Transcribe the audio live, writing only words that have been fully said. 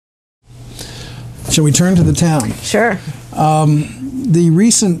Shall we turn to the town? Sure. The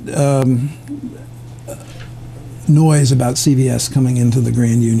recent noise about CVS coming into the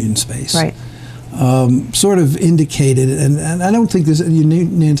Grand Union space, Right. Sort of indicated, and I don't think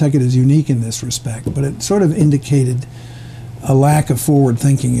Nantucket is unique in this respect, but it sort of indicated a lack of forward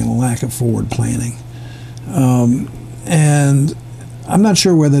thinking and a lack of forward planning. And I'm not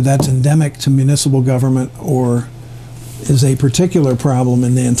sure whether that's endemic to municipal government or is a particular problem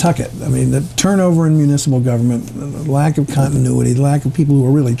in Nantucket. I mean, the turnover in municipal government, the lack of continuity, the lack of people who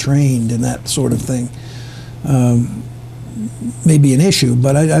are really trained in that sort of thing may be an issue,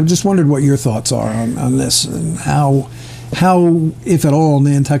 but I've just wondered what your thoughts are on this and how, if at all,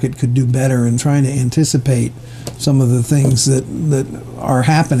 Nantucket could do better in trying to anticipate some of the things that are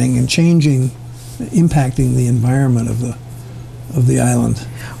happening and changing, impacting the environment of the island.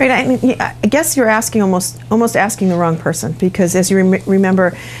 Right. I mean, I guess you're asking almost asking the wrong person, because as you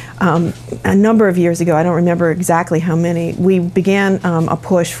remember, a number of years ago, I don't remember exactly how many, we began a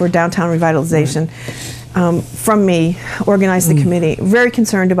push for downtown revitalization. From me, organized the committee, very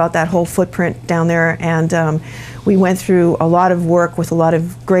concerned about that whole footprint down there, and we went through a lot of work with a lot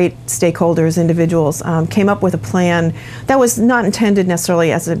of great stakeholders, individuals, came up with a plan that was not intended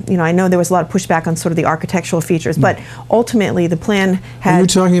necessarily as a, I know there was a lot of pushback on sort of the architectural features, but ultimately the plan had... Are you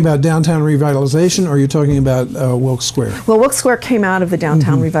talking about downtown revitalization, or are you talking about Wilkes Square? Well, Wilkes Square came out of the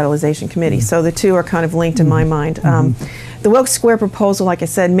Downtown Revitalization Committee, so the two are kind of linked in my mind. The Wilkes Square proposal, like I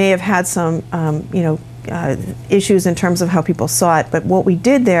said, may have had some, issues in terms of how people saw it, but what we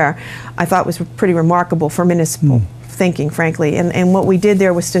did there I thought was pretty remarkable for municipal thinking, frankly, and what we did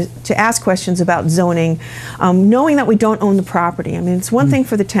there was to ask questions about zoning, knowing that we don't own the property. I mean, it's one thing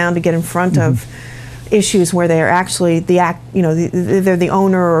for the town to get in front of issues where they are actually they're the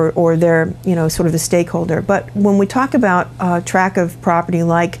owner or they're sort of the stakeholder, but when we talk about a tract of property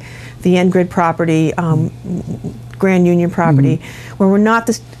like the N-Grid property, Grand Union property, where we're not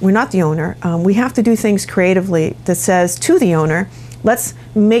the owner, we have to do things creatively that says to the owner, let's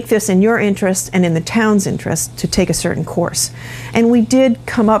make this in your interest and in the town's interest to take a certain course. And we did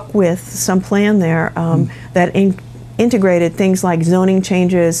come up with some plan there that integrated things like zoning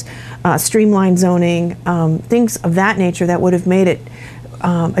changes, streamlined zoning, things of that nature that would have made it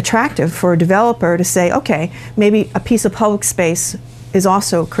attractive for a developer to say, okay, maybe a piece of public space is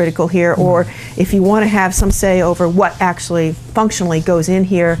also critical here, or if you want to have some say over what actually functionally goes in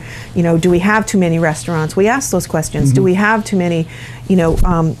here, do we have too many restaurants? We ask those questions. Do we have too many,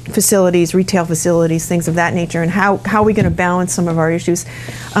 facilities, retail facilities, things of that nature, and how are we going to balance some of our issues?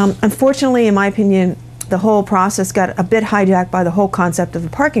 Unfortunately, in my opinion, the whole process got a bit hijacked by the whole concept of the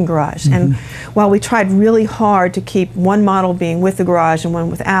parking garage. And while we tried really hard to keep one model being with the garage and one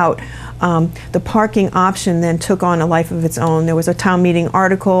without, the parking option then took on a life of its own. There was a town meeting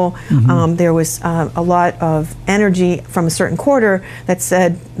article, there was a lot of energy from a certain quarter that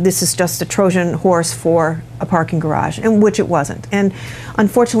said this is just a Trojan horse for a parking garage, and which it wasn't. And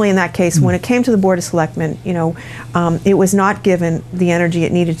unfortunately in that case, when it came to the Board of Selectmen, it was not given the energy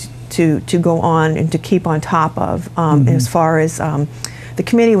it needed to go on and to keep on top of. As far as the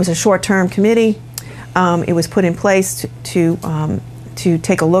committee was a short-term committee, it was put in place to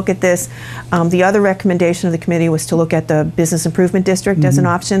take a look at this. The other recommendation of the committee was to look at the business improvement district as an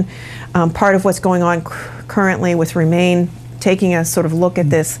option. Part of what's going on currently with Remain, taking a sort of look at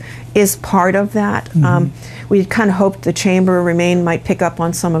this, is part of that. We kind of hoped the chamber, Remain, might pick up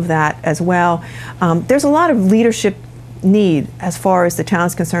on some of that as well. There's a lot of leadership need as far as the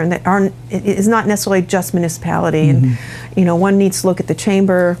town's concerned that is not necessarily just municipality, and one needs to look at the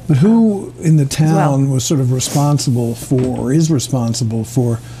chamber. But who in the town was sort of responsible for, or is responsible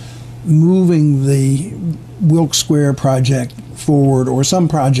for, moving the Wilkes Square project forward, or some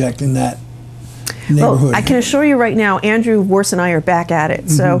project in that neighborhood? Well, I can assure you right now, Andrew Worse and I are back at it.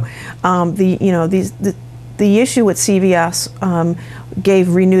 So the issue with CVS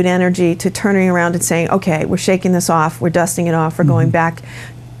gave renewed energy to turning around and saying, okay, we're shaking this off, we're dusting it off, we're going back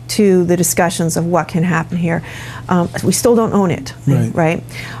to the discussions of what can happen here. We still don't own it, right?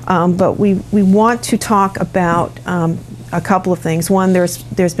 But we want to talk about a couple of things. One, there's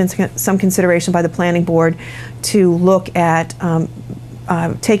been some consideration by the planning board to look at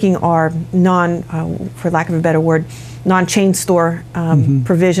taking our for lack of a better word, non-chain store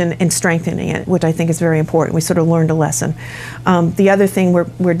provision and strengthening it, which I think is very important. We sort of learned a lesson. The other thing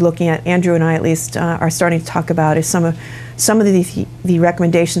we're looking at, Andrew and I at least, are starting to talk about is some of the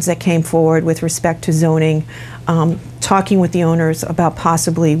recommendations that came forward with respect to zoning, talking with the owners about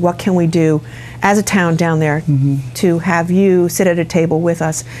possibly what can we do as a town down there to have you sit at a table with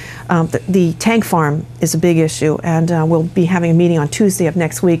us. The tank farm is a big issue, and we'll be having a meeting on Tuesday of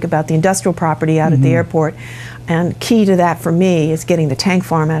next week about the industrial property out at the airport. And key to that for me is getting the tank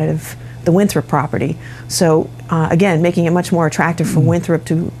farm out of the Winthrop property. So again, making it much more attractive for Winthrop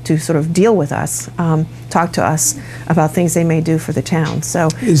to sort of deal with us, talk to us about things they may do for the town. So,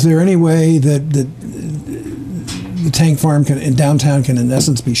 is there any way that the tank farm in downtown can in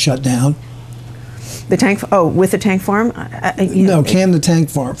essence be shut down? The tank, with the tank farm? No, can the tank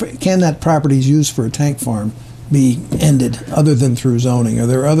farm, can that property's used for a tank farm be ended other than through zoning? Are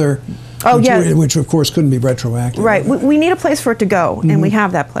there other, which of course couldn't be retroactive? Right, we need a place for it to go, and we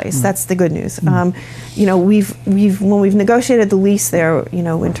have that place. That's the good news. You know, when we've negotiated the lease there, you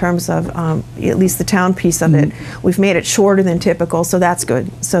know, in terms of at least the town piece of it, we've made it shorter than typical, so that's good.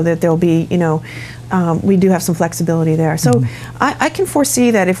 So that there'll be, you know, we do have some flexibility there. So I can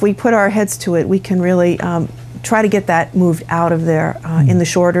foresee that if we put our heads to it, we can really try to get that moved out of there in the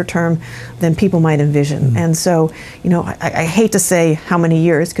shorter term than people might envision. And so, you know, I hate to say how many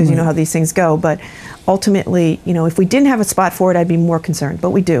years, because you know how these things go, but ultimately, you know, if we didn't have a spot for it, I'd be more concerned.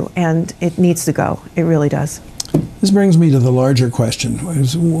 But we do, and it needs to go. It really does. This brings me to the larger question: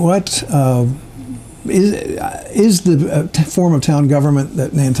 what is the form of town government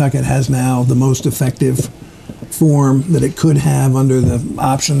that Nantucket has now the most effective form that it could have under the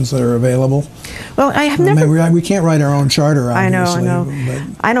options that are available? Well, I have never... I mean, we can't write our own charter, obviously. I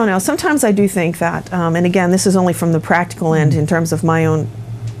know. I don't know. Sometimes I do think that, and again, this is only from the practical end in terms of my own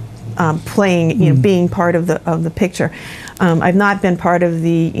playing, you know, being part of the picture. I've not been part of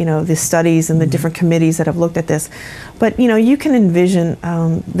the, you know, the studies and the different committees that have looked at this, but you know, you can envision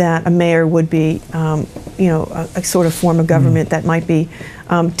that a mayor would be, you know, a sort of form of government that might be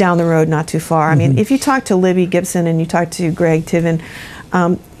down the road, not too far. I mean, if you talk to Libby Gibson and you talk to Greg Tiven,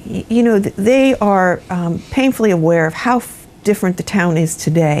 you know, they are painfully aware of how different the town is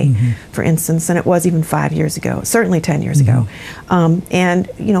today, for instance, than it was even 5 years ago, certainly 10 years ago. And,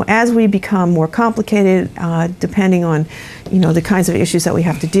 you know, as we become more complicated, depending on, you know, the kinds of issues that we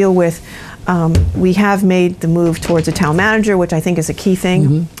have to deal with, we have made the move towards a town manager, which I think is a key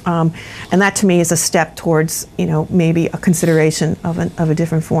thing. And that to me is a step towards, you know, maybe a consideration of a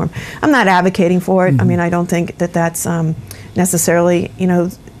different form. I'm not advocating for it. I mean, I don't think that that's necessarily, you know,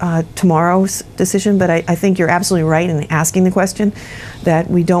 tomorrow's decision, but I think you're absolutely right in asking the question that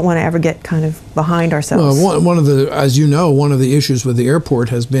we don't want to ever get kind of behind ourselves. Well, one of the, as you know, one of the issues with the airport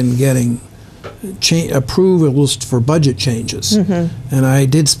has been getting approvals for budget changes. And I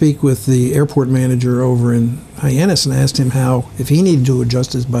did speak with the airport manager over in Hyannis and asked him how, if he needed to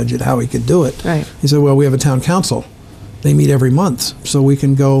adjust his budget, how he could do it. He said, well, we have a town council. They meet every month, so we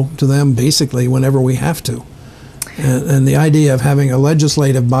can go to them basically whenever we have to. And the idea of having a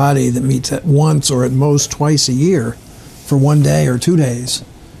legislative body that meets at once or at most twice a year for 1 day or 2 days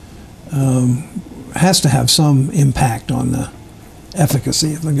has to have some impact on the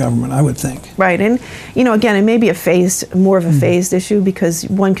efficacy of the government, I would think. Right, and you know, again, it may be more of a phased issue, because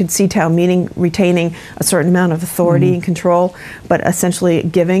one could see town meeting retaining a certain amount of authority and control, but essentially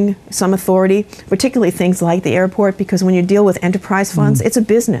giving some authority, particularly things like the airport, because when you deal with enterprise funds, it's a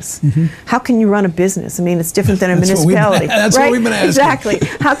business. How can you run a business? I mean, it's different than a municipality. That's right? what we've been asking. Exactly.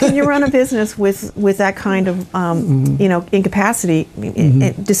 How can you run a business with that kind of you know, incapacity,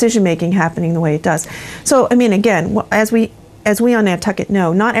 decision making happening the way it does? So, I mean, again, as we on Nantucket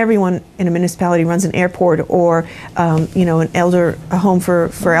know, not everyone in a municipality runs an airport or, you know, a home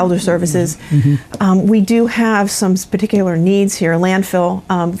for elder services. We do have some particular needs here, a landfill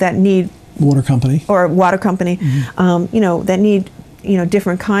that need water company, you know, that need, you know,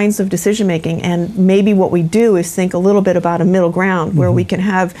 different kinds of decision making. And maybe what we do is think a little bit about a middle ground where we can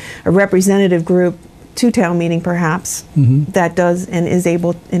have a representative group to town meeting, perhaps, that does and is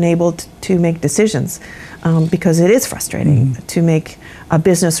enabled to make decisions. Because it is frustrating to make a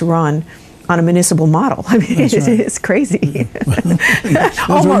business run on a municipal model. I mean, it's crazy.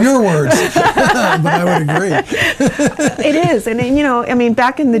 Those were your words, but I would agree. It is, and you know, I mean,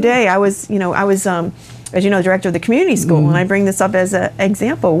 back in the day, I was, as you know, director of the community school, and I bring this up as an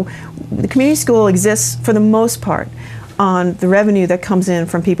example. The community school exists for the most part on the revenue that comes in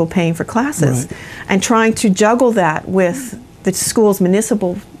from people paying for classes, and trying to juggle that with the school's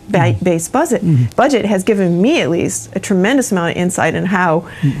municipal based budget has given me at least a tremendous amount of insight in how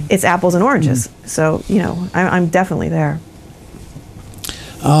it's apples and oranges. So, you know, I'm definitely there.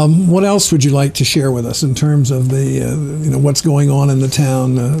 What else would you like to share with us in terms of the, you know, what's going on in the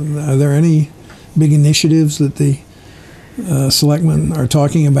town? Are there any big initiatives that the selectmen are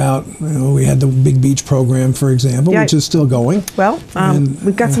talking about? You know, we had the Big Beach program, for example, which is still going. Well,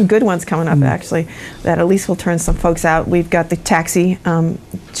 we've got some good ones coming up, actually, that at least will turn some folks out. We've got the taxi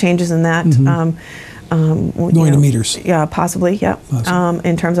changes in that. Going to meters. Yeah, possibly, yeah.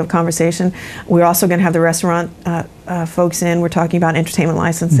 In terms of conversation. We're also going to have the restaurant folks in. We're talking about entertainment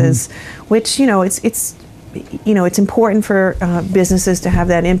licenses, which, you know, it's important for businesses to have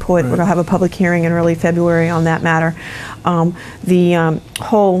that input. We'll have a public hearing in early February on that matter. The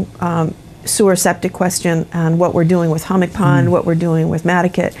whole sewer septic question and what we're doing with Hummock Pond, what we're doing with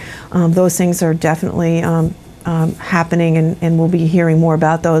Matticat, those things are definitely happening, and we'll be hearing more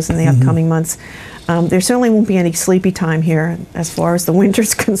about those in the upcoming months. There certainly won't be any sleepy time here as far as the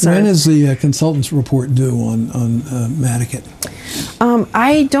winter's concerned. When is the consultant's report due on Matticat?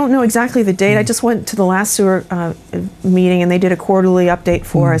 I don't know exactly the date. I just went to the last sewer meeting, and they did a quarterly update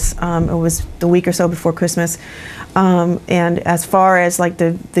for us. It was the week or so before Christmas. And as far as like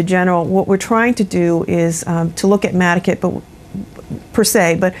the general, what we're trying to do is to look at Matticat, but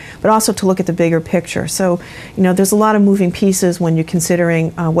also to look at the bigger picture. So, you know, there's a lot of moving pieces when you're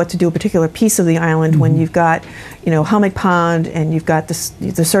considering what to do a particular piece of the island when you've got, you know, Hummock Pond and you've got the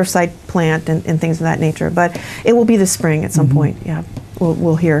Surfside plant and things of that nature. But it will be this spring at some point. Yeah,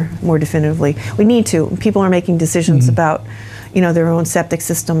 we'll hear more definitively. We need to. People are making decisions about, you know, their own septic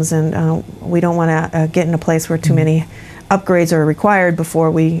systems, and we don't want to get in a place where too many upgrades are required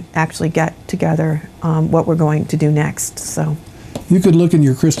before we actually get together what we're going to do next. So. You could look in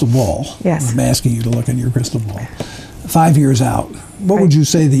your crystal ball. Yes. I'm asking you to look in your crystal ball. 5 years out, what would you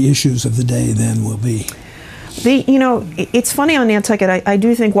say the issues of the day then will be? You know, it's funny on Nantucket, I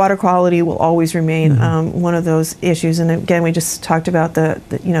do think water quality will always remain one of those issues. And again, we just talked about the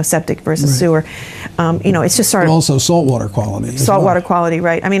you know, septic versus sewer. You know, it's just sort of... But also saltwater quality. Saltwater quality,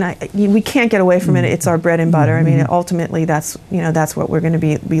 right. I mean, we can't get away from it. It's our bread and butter. I mean, ultimately, that's, you know, that's what we're going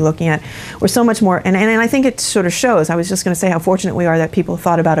to be looking at. We're so much more... And I think it sort of shows. I was just going to say how fortunate we are that people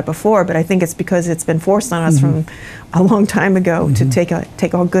thought about it before, but I think it's because it's been forced on us from a long time ago to take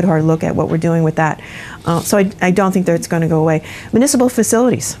a good hard look at what we're doing with that. So I don't think that it's going to go away. Municipal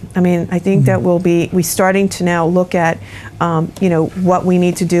facilities. I mean, I think that we're starting to now look at, you know, what we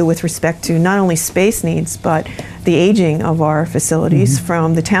need to do with respect to not only space needs, but the aging of our facilities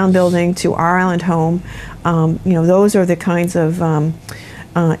from the town building to our island home. You know, those are the kinds of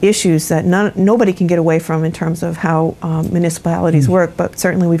issues that nobody can get away from in terms of how municipalities work, but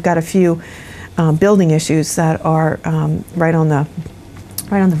certainly we've got a few building issues that are right on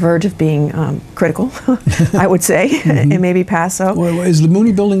the verge of being critical, I would say, and maybe past so. Well, is the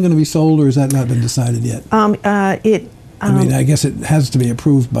Mooney building going to be sold, or has that not been decided yet? I mean, I guess it has to be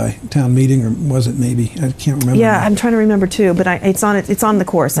approved by town meeting, or was it maybe? I can't remember. Yeah, I'm trying to remember too, but it's on the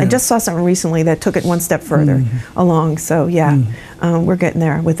course. Yeah. I just saw something recently that took it one step further along. So yeah, we're getting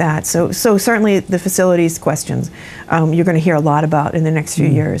there with that. So certainly the facilities questions you're going to hear a lot about in the next few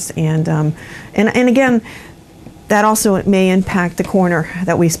years, and again. That also may impact the corner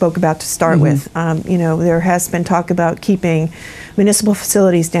that we spoke about to start with. You know, there has been talk about keeping municipal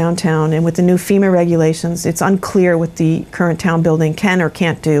facilities downtown, and with the new FEMA regulations, it's unclear what the current town building can or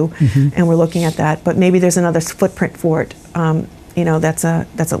can't do, and we're looking at that. But maybe there's another footprint for it. You know, that's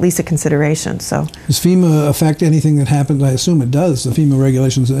at least a consideration. So, does FEMA affect anything that happened? I assume it does. The FEMA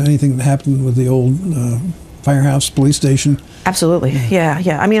regulations, anything that happened with the old firehouse, police station. Absolutely,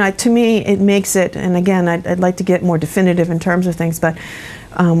 yeah. I mean, to me, it makes it, and again, I'd like to get more definitive in terms of things, but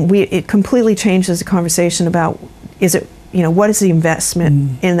it completely changes the conversation about, is it, you know, what is the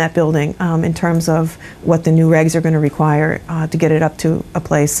investment in that building in terms of what the new regs are going to require to get it up to a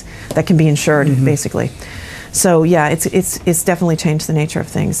place that can be insured, basically. So yeah, it's definitely changed the nature of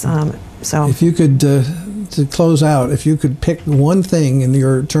things. So if you could, to close out, if you could pick one thing in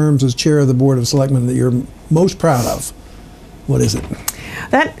your terms as chair of the Board of Selectmen that you're most proud of, what is it?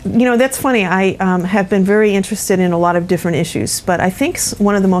 That's funny. I have been very interested in a lot of different issues, but I think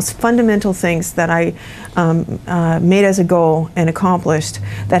one of the most fundamental things that I made as a goal and accomplished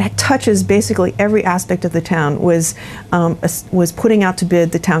that touches basically every aspect of the town was putting out to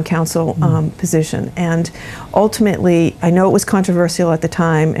bid the town council position. And ultimately, I know it was controversial at the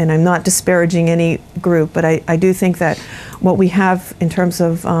time, and I'm not disparaging any group, but I do think that what we have in terms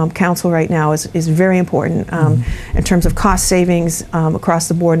of council right now is very important in terms of cost savings across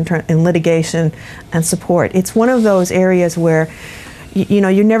the board in litigation and support. It's one of those areas where,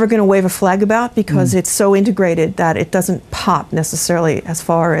 you're never going to wave a flag about, because it's so integrated that it doesn't pop necessarily as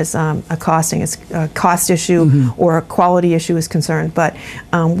far as a cost issue or a quality issue is concerned. But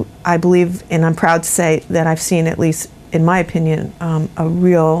I believe, and I'm proud to say, that I've seen, at least in my opinion, a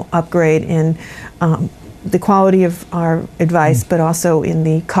real upgrade in the quality of our advice, but also in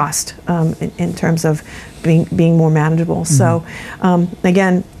the cost, in terms of being more manageable. So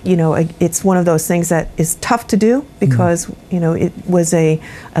again, it's one of those things that is tough to do, because it was a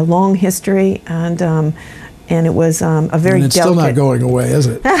long history, and it was a very and it's delicate. still not going away, is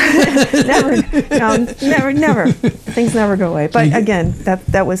it? Never. Things never go away. But again,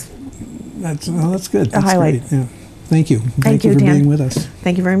 that was that's good. A highlight. Great. Yeah. Thank you. Thank you, for Dan. being with us.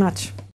 Thank you very much.